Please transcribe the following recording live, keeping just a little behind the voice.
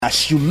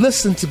As you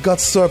listen to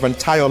God's servant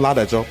Tayo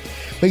Ladajo,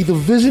 may the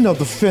vision of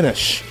the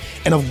finish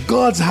and of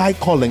God's high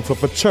calling for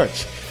the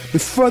church be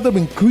further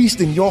increased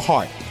in your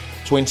heart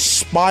to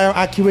inspire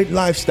accurate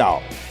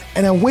lifestyle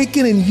and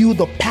awaken in you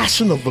the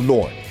passion of the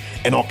Lord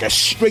and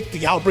orchestrate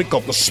the outbreak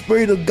of the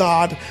Spirit of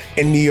God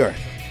in the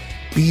earth.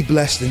 Be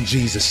blessed in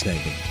Jesus' name.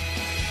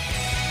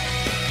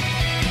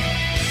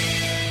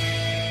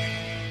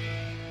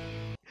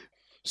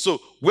 So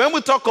when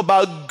we talk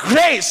about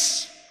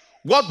grace,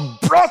 what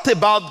brought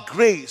about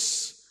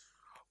grace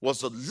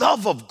was the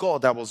love of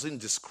God that was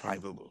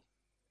indescribable.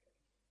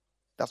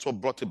 That's what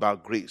brought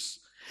about grace.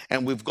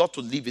 And we've got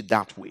to live it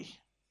that way.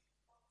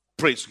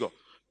 Praise God.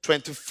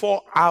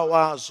 24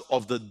 hours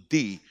of the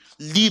day,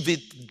 live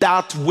it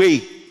that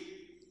way.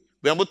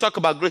 When we talk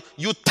about grace,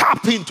 you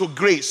tap into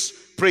grace.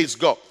 Praise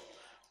God.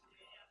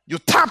 You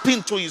tap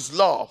into His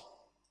love.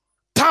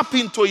 Tap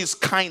into His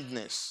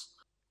kindness.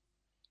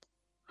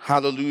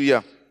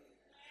 Hallelujah.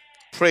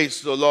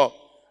 Praise the Lord.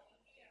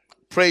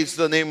 Praise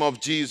the name of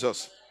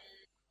Jesus.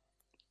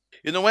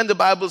 You know, when the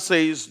Bible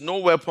says, no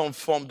weapon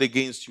formed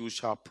against you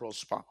shall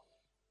prosper.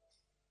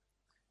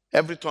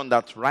 Every tongue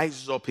that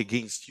rises up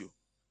against you,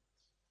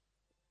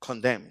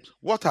 condemned.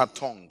 What are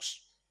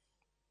tongues?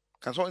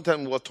 Can someone tell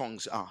me what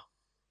tongues are?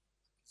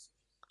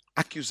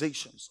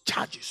 Accusations,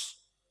 charges.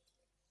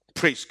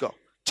 Praise God.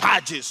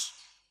 Charges.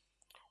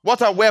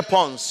 What are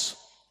weapons?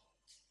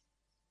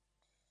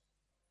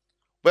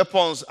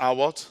 Weapons are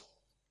what?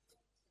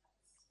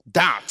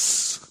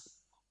 Darts.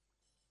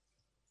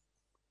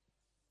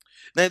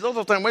 Now, a lot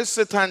of time when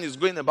Satan is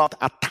going about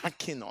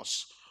attacking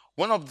us,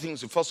 one of the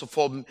things he first of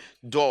all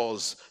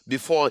does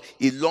before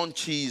he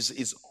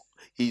launches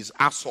his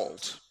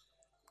assault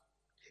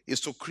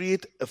is to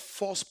create a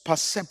false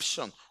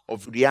perception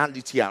of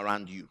reality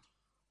around you.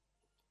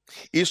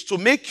 Is to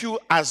make you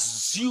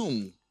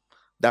assume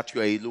that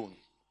you are alone.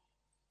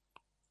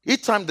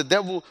 Each time the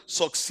devil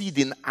succeeds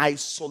in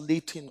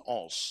isolating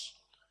us,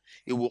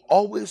 he will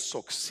always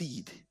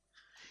succeed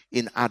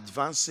in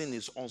advancing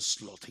his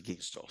onslaught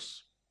against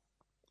us.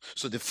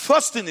 So the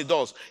first thing he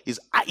does is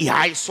he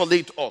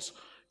isolates us.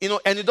 You know,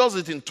 and he does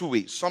it in two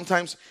ways.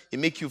 Sometimes he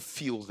makes you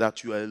feel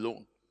that you are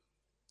alone.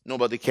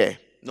 Nobody cares.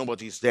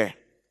 Nobody is there.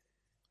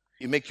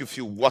 He makes you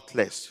feel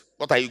worthless.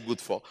 What are you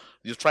good for?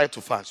 You try to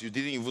fast. You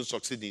didn't even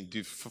succeed in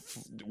the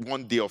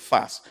 1 day of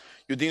fast.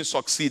 You didn't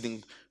succeed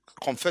in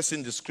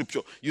confessing the scripture.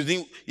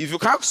 If you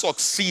can't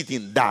succeed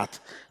in that,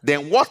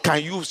 then what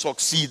can you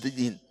succeed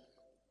in?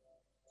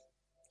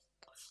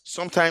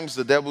 Sometimes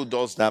the devil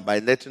does that by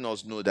letting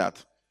us know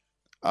that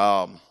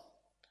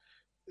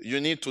you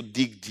need to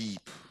dig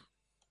deep.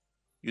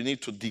 You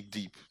need to dig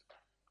deep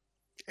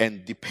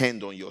and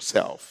depend on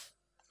yourself.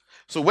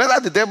 So whether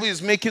the devil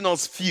is making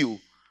us feel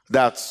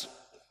that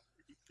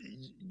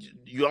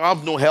you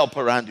have no help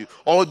around you,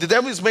 or the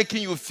devil is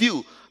making you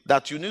feel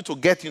that you need to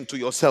get into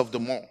yourself the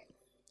more,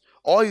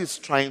 all he's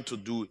trying to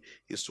do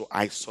is to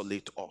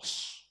isolate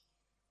us.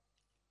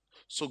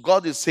 So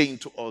God is saying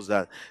to us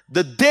that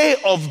the day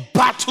of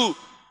battle,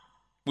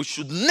 we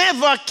should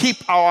never keep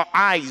our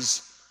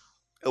eyes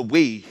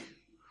away,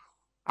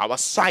 our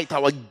sight,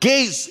 our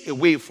gaze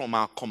away from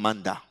our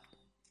commander.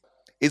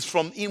 It's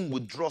from him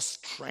we draw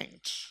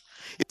strength.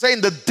 It's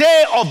saying the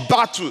day of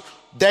battle,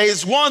 there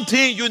is one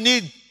thing you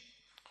need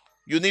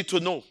to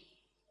know.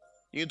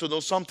 You need to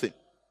know something.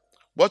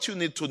 What you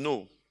need to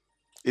know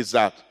is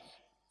that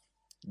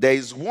there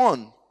is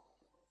one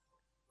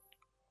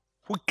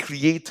who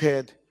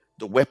created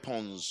the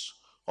weapons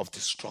of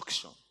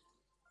destruction.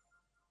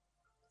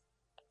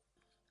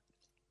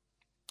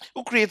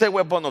 Who created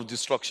weapon of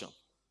destruction?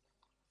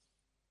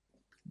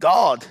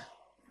 God.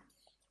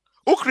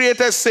 Who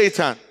created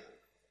Satan?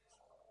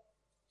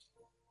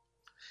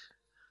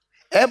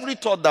 Every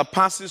thought that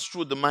passes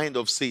through the mind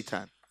of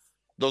Satan,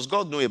 does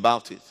God know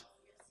about it?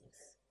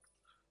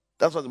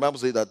 That's what the Bible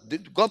says,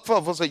 that God first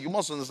of all said, you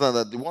must understand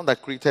that the one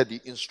that created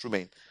the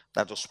instrument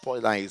that the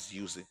spoiler is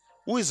using.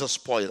 Who is a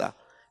spoiler?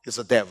 It's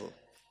the devil.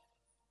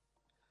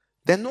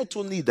 Then not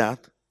only that,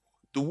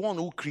 the one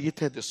who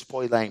created the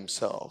spoiler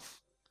himself,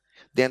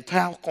 the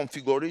entire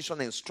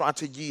configuration and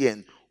strategy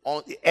and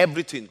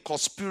everything,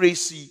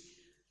 conspiracy,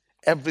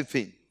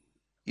 everything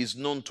is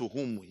known to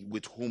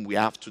with whom we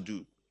have to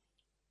do.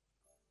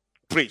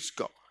 Praise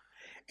God.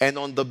 And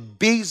on the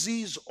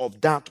basis of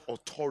that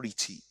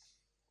authority,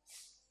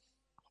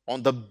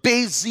 on the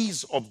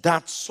basis of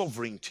that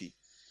sovereignty,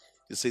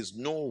 it says,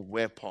 no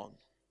weapon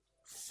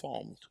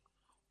formed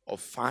or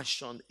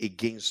fashioned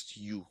against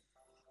you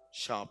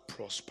shall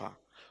prosper.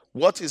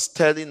 What is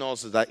telling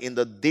us is that in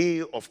the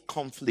day of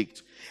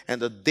conflict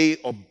and the day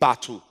of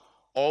battle,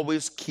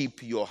 always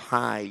keep your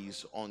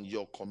eyes on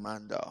your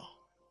commander.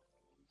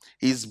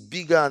 He's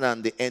bigger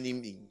than the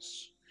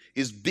enemies.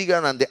 He's bigger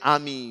than the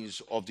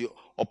armies of the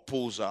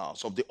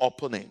opposers, of the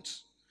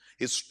opponents.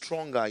 He's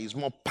stronger. He's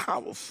more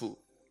powerful.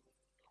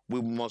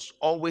 We must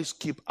always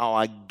keep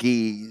our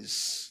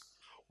gaze.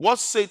 What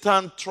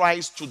Satan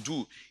tries to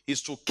do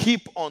is to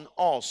keep on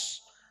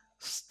us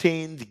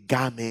stained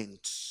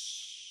garments.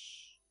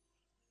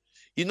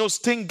 You know,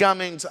 stained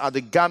garments are the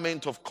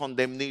garment of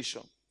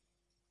condemnation.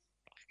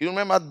 You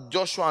remember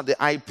Joshua, the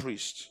high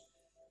priest?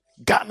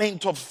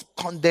 Garment of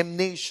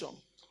condemnation,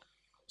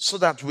 so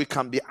that we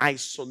can be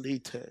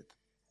isolated.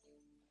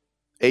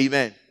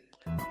 Amen.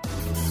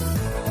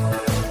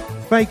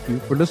 Thank you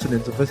for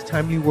listening to this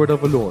timely word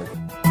of the Lord.